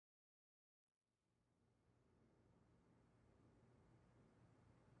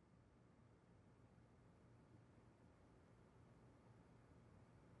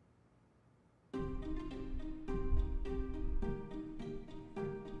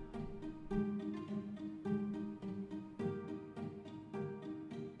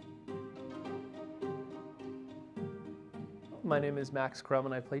My name is Max Crumm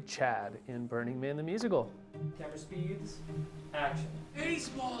and I played Chad in Burning Man the musical. Camera speeds, action.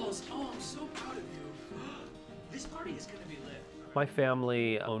 Baseballs! Oh, I'm so proud of you. This party is gonna be lit. My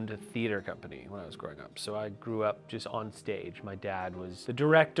family owned a theater company when I was growing up, so I grew up just on stage. My dad was the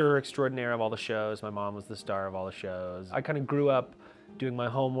director extraordinaire of all the shows. My mom was the star of all the shows. I kind of grew up doing my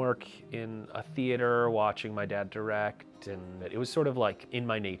homework in a theater, watching my dad direct, and it was sort of like in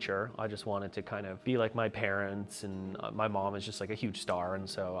my nature. I just wanted to kind of be like my parents, and my mom is just like a huge star, and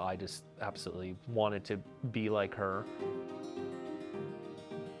so I just absolutely wanted to be like her.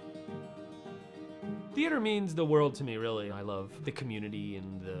 Theater means the world to me, really. I love the community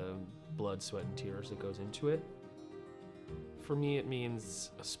and the blood, sweat, and tears that goes into it. For me, it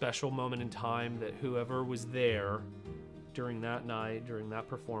means a special moment in time that whoever was there during that night, during that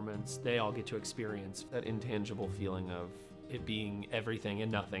performance, they all get to experience that intangible feeling of it being everything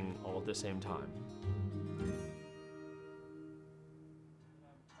and nothing all at the same time.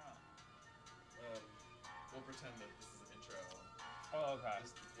 We'll pretend that this is an intro. Oh, okay.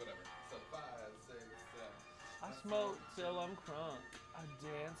 Just whatever. So 5, 6, 7. I smoke till I'm crunk. I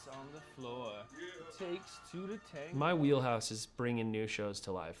dance on the floor. Yeah. It takes 2 to tango. My wheelhouse is bringing new shows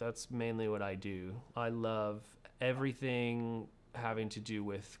to life. That's mainly what I do. I love everything having to do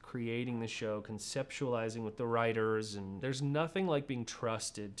with creating the show, conceptualizing with the writers, and there's nothing like being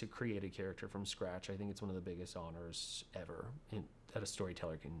trusted to create a character from scratch. I think it's one of the biggest honors ever that a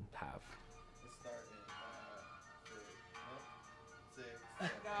storyteller can have. Let's start in 6,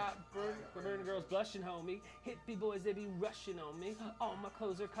 7. Got burning girls blushing, homie. Hippie boys, they be rushing on me. All my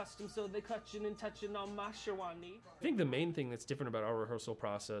clothes are custom, so they clutching and touching on my sherwani. I think the main thing that's different about our rehearsal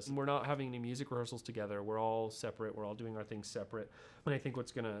process, we're not having any music rehearsals together. We're all separate. We're all doing our things separate. And I think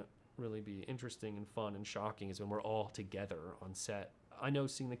what's gonna really be interesting and fun and shocking is when we're all together on set. I know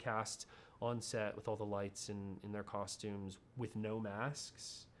seeing the cast on set with all the lights in their costumes with no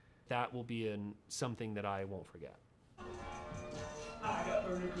masks, that will be something that I won't forget. I got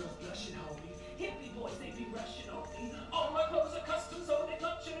burner girls blushing, homie. Hippie boys, they be rushing on me. All my clothes are custom, so they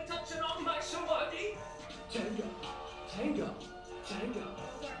clutching and touching on my shawani. Tango, tango, tango,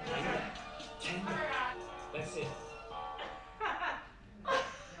 tango, tango. That's it.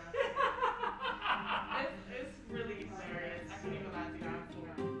 It's really hilarious. I can't even laugh at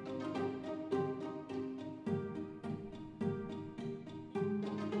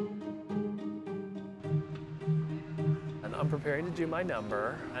I'm preparing to do my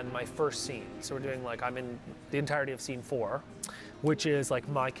number and my first scene. So we're doing I'm in the entirety of scene 4, which is like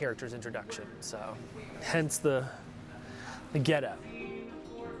my character's introduction. So hence the get-up.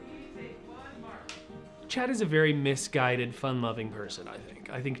 Chad is a very misguided, fun-loving person, I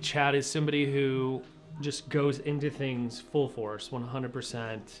think. I think Chad is somebody who just goes into things full force,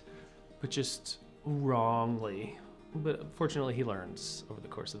 100%, but just wrongly. But fortunately, he learns over the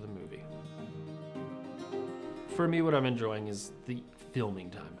course of the movie. For me, what I'm enjoying is the filming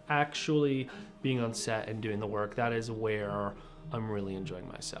time. Actually being on set and doing the work, that is where I'm really enjoying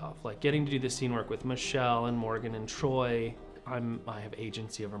myself. Like getting to do the scene work with Michelle and Morgan and Troy, I have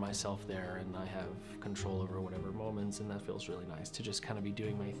agency over myself there, and I have control over whatever moments, and that feels really nice to just kind of be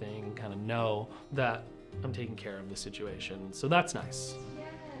doing my thing and kind of know that I'm taking care of the situation. So that's nice.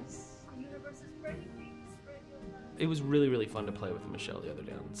 Yes, the universe is ready. It was really, really fun to play with Michelle the other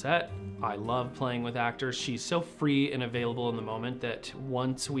day on set. I love playing with actors. She's so free and available in the moment that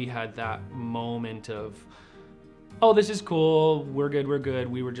once we had that moment of, oh, this is cool, we're good,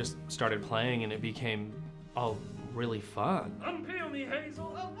 we were just started playing, and it became, oh, really fun. Unpeel me,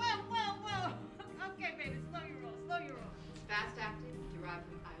 Hazel! Oh, whoa. Okay, baby, slow your roll. Fast acting, derived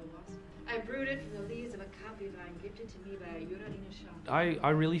from ayahuasca. I brewed it from the leaves of a copy vine gifted to me by a Yorarina shaman. I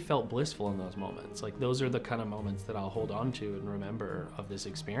really felt blissful in those moments. Like, those are the kind of moments that I'll hold on to and remember of this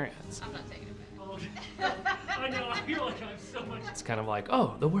experience. I'm not taking it back. I know, I feel like I have so much. It's kind of like,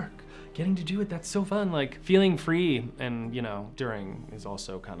 oh, the work. Getting to do it, that's so fun. Like, feeling free and, during is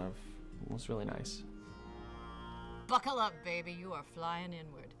also kind of, was really nice. Buckle up, baby, you are flying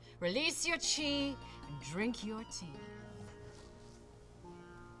inward. Release your chi and drink your tea.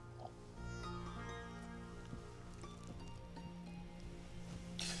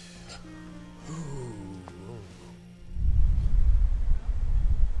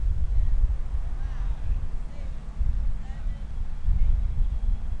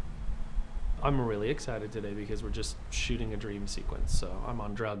 I'm really excited today because we're just shooting a dream sequence, so I'm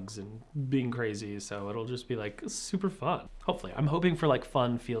on drugs and being crazy, so it'll just be super fun. Hopefully. I'm hoping for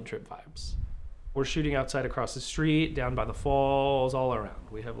fun field trip vibes. We're shooting outside across the street, down by the falls, all around.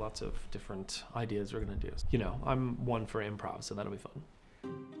 We have lots of different ideas we're gonna do. You know, I'm one for improv, so that'll be fun.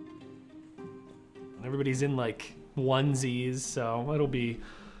 And everybody's in like onesies, so it'll be,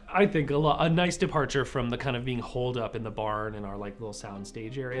 I think, a nice departure from the kind of being holed up in the barn in our like little sound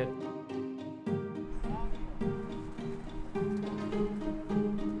stage area.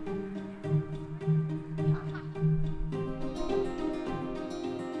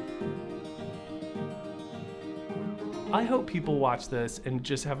 I hope people watch this and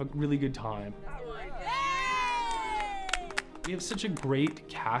just have a really good time. We have such a great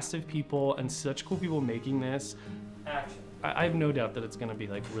cast of people and such cool people making this. I have no doubt that it's gonna be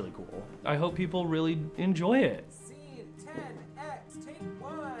like really cool. I hope people really enjoy it.